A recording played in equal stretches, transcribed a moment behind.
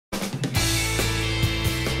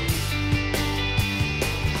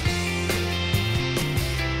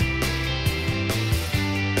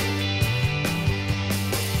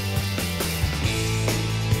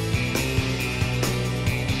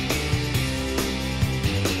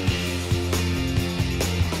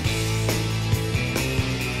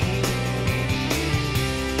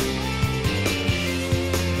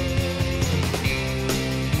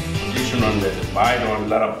vinyl, a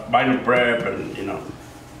lot of vinyl prep, and you know,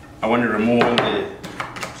 I want to remove all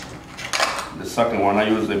the second one. I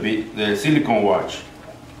use the silicone watch.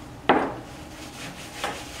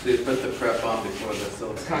 So you put the prep on before the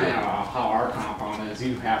silk. It's kind of how our compound is.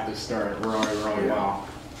 You have to start really well.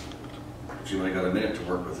 But you only got a minute to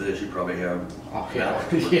work with this. You probably have an hour to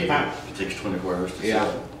work with it. It takes 24 hours to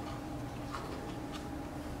set it.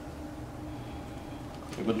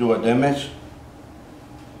 You could do a damage.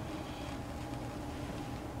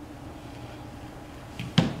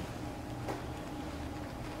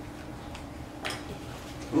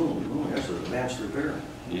 Oh, that's an advanced repair.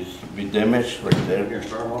 This should be damaged right there. You're going to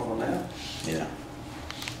start off on that? Yeah.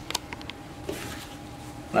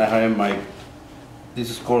 I have my, this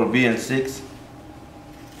is called VM6.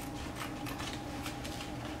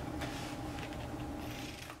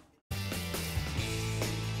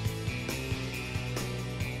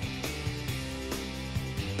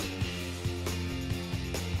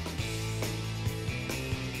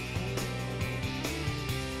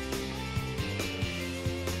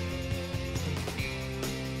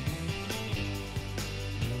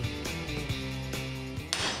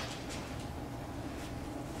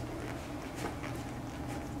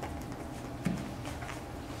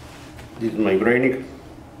 This is my graining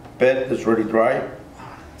bed that's already dry.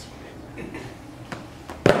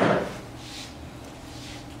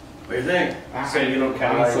 What do you think? So you don't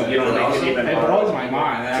count, you don't make it even It harder. blows my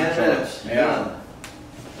mind, 10 actually. minutes. Yeah.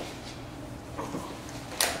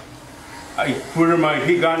 I put in my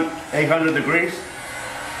heat gun 800 degrees.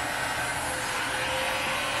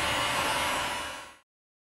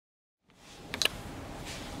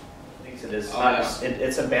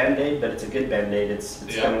 It's a Band-Aid, but it's a good Band-Aid. It's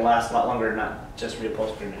going to last a lot longer, not just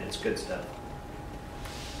reupholstering it. It's good stuff.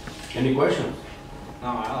 Any questions? No,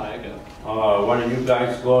 I like it. Why don't you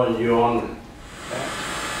guys go and you on?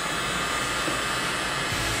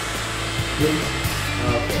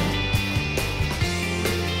 Okay.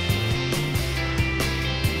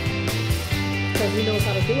 Because he knows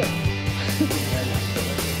how to do it.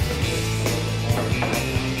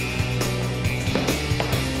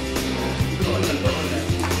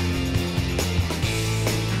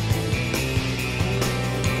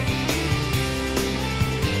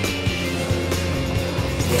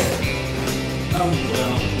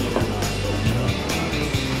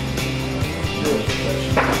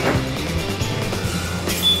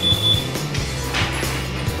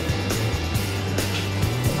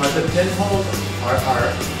 The pinholes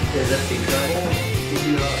is it Fitzgerald?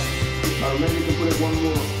 Maybe you can put one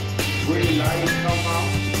more really light compound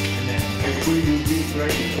and then put you deep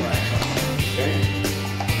graining. Okay?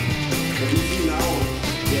 So you see now